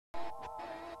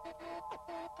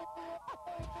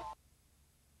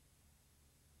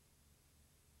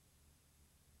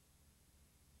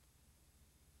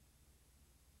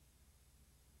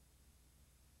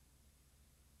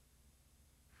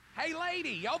Hey,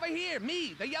 lady, over here,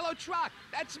 me, the yellow truck.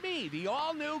 That's me, the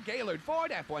all-new Gaylord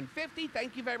Ford F-150.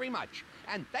 Thank you very much.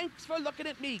 And thanks for looking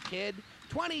at me, kid.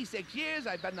 26 years,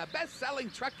 I've been the best-selling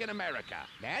truck in America.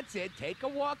 That's it, take a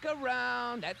walk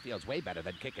around. That feels way better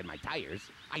than kicking my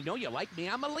tires. I know you like me,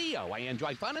 I'm a Leo. I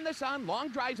enjoy fun in the sun, long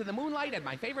drives in the moonlight, and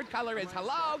my favorite color is,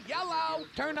 hello, yellow.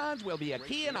 Turn-ons will be a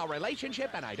key in our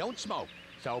relationship, and I don't smoke.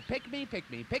 So pick me, pick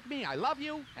me, pick me, I love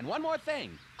you. And one more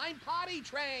thing, I'm potty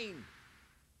trained.